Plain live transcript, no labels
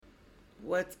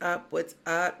What's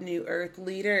up, New Earth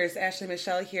leaders? Ashley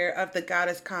Michelle here of the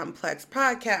Goddess Complex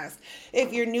podcast.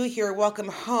 If you're new here, welcome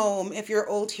home. If you're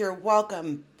old here,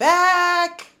 welcome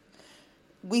back.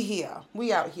 We here.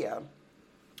 We out here.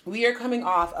 We are coming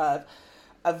off of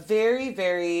a very,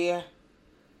 very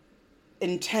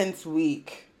intense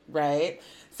week, right?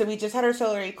 So we just had our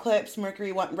solar eclipse.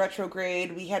 Mercury went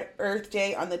retrograde. We had Earth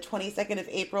Day on the 22nd of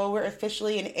April. We're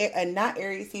officially in not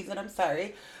Aries season, I'm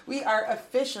sorry. We are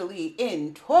officially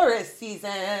in Taurus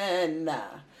season.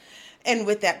 And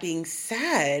with that being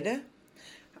said,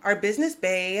 our Business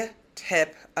Bay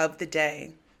tip of the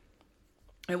day.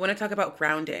 I want to talk about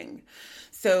grounding.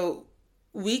 So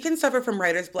we can suffer from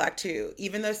writer's block too,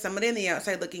 even though somebody on the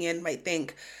outside looking in might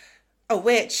think a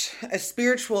witch, a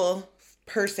spiritual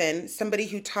person, somebody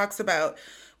who talks about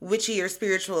witchy or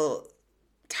spiritual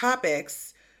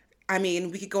topics. I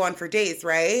mean, we could go on for days,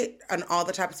 right? On all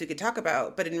the topics we could talk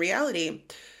about. But in reality,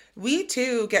 we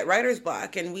too get writer's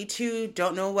block, and we too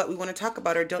don't know what we want to talk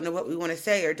about, or don't know what we want to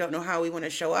say, or don't know how we want to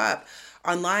show up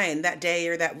online that day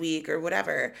or that week or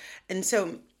whatever. And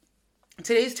so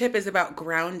today's tip is about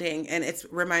grounding, and it's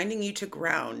reminding you to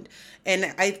ground.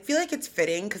 And I feel like it's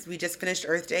fitting because we just finished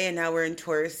Earth Day and now we're in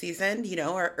Taurus season, you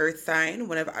know, our earth sign,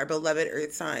 one of our beloved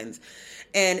earth signs.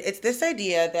 And it's this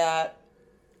idea that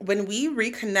when we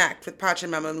reconnect with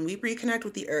Pachamama, when we reconnect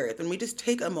with the earth, when we just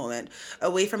take a moment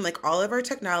away from like all of our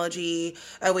technology,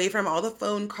 away from all the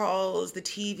phone calls, the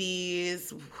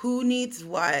TVs, who needs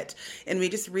what, and we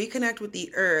just reconnect with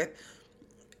the earth,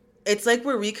 it's like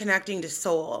we're reconnecting to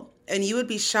soul. And you would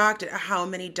be shocked at how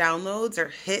many downloads or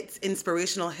hits,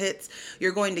 inspirational hits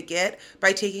you're going to get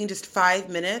by taking just 5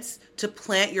 minutes to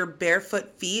plant your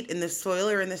barefoot feet in the soil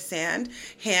or in the sand,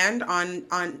 hand on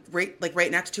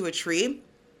right next to a tree,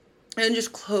 and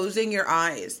just closing your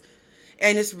eyes.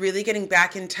 And just really getting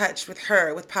back in touch with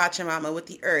her, with Pachamama, with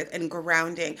the earth, and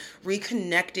grounding,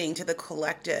 reconnecting to the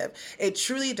collective. It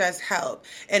truly does help.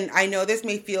 And I know this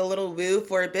may feel a little woo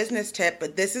for a business tip,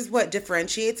 but this is what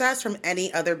differentiates us from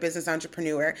any other business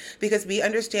entrepreneur, because we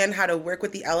understand how to work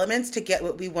with the elements to get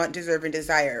what we want, deserve, and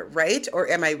desire, right? Or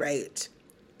am I right?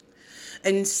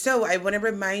 And so I want to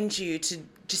remind you to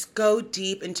just go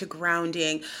deep into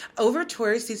grounding. Over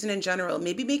Taurus season in general,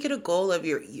 maybe make it a goal of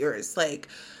yours, like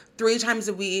 3 times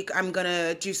a week, I'm going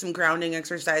to do some grounding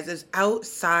exercises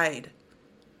outside,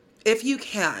 if you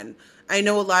can. I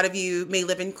know a lot of you may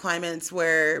live in climates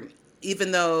where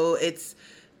even though it's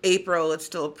April, it's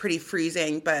still pretty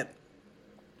freezing. But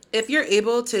if you're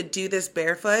able to do this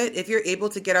barefoot, if you're able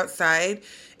to get outside,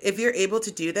 if you're able to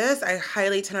do this, I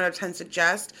highly 10 out of 10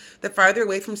 suggest the farther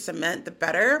away from cement, the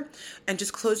better. And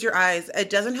just close your eyes. It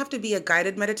doesn't have to be a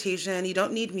guided meditation. You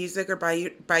don't need music or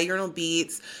binaural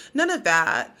beats. None of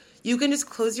that. You can just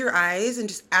close your eyes and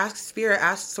just ask Spirit,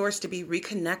 ask Source to be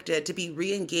reconnected, to be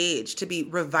re-engaged, to be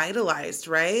revitalized,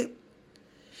 right?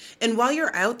 And while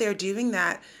you're out there doing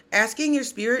that, asking your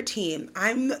spirit team,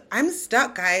 I'm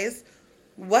stuck, guys.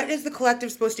 What is the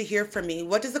collective supposed to hear from me?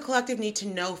 What does the collective need to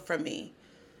know from me?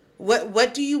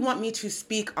 What do you want me to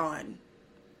speak on?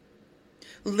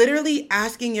 Literally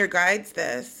asking your guides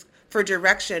this for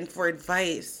direction, for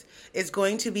advice, is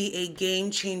going to be a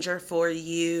game changer for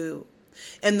you.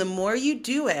 And the more you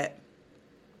do it,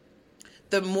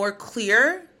 the more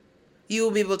clear you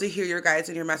will be able to hear your guides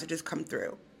and your messages come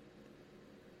through.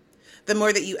 The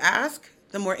more that you ask,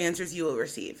 the more answers you will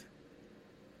receive.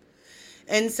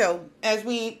 And so as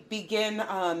we begin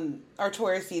our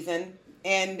Taurus season,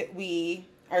 and we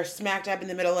are smack dab in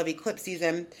the middle of eclipse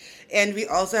season, and we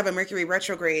also have a Mercury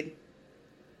retrograde,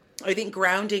 I think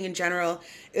grounding in general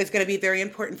is going to be very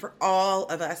important for all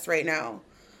of us right now.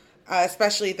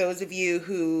 Especially those of you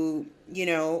who, you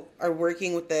know, are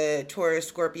working with the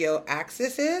Taurus-Scorpio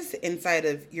axes inside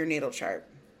of your natal chart.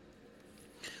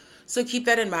 So keep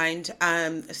that in mind.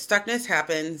 Stuckness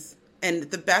happens. And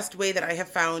the best way that I have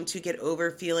found to get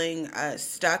over feeling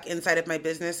stuck inside of my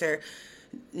business or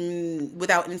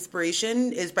without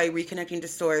inspiration is by reconnecting to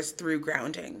Source through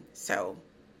grounding. So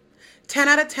 10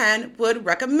 out of 10 would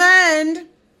recommend.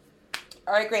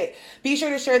 All right, great. Be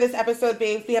sure to share this episode,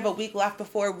 babes. We have a week left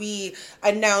before we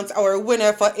announce our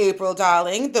winner for April,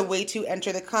 darling. The way to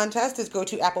enter the contest is go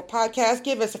to Apple Podcasts,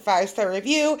 give us a 5-star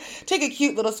review, take a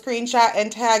cute little screenshot,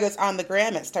 and tag us on the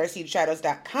gram at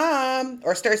starseedshadows.com,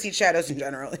 or Starseed Shadows in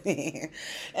general.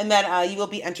 And then you will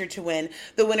be entered to win.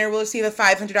 The winner will receive a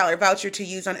 $500 voucher to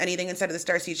use on anything inside of the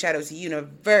Starseed Shadows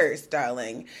universe,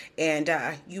 darling. And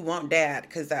you want that,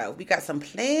 because we got some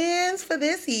plans for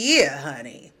this year,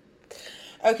 honey.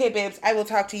 Okay, babes, I will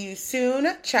talk to you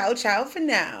soon. Ciao, ciao for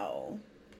now.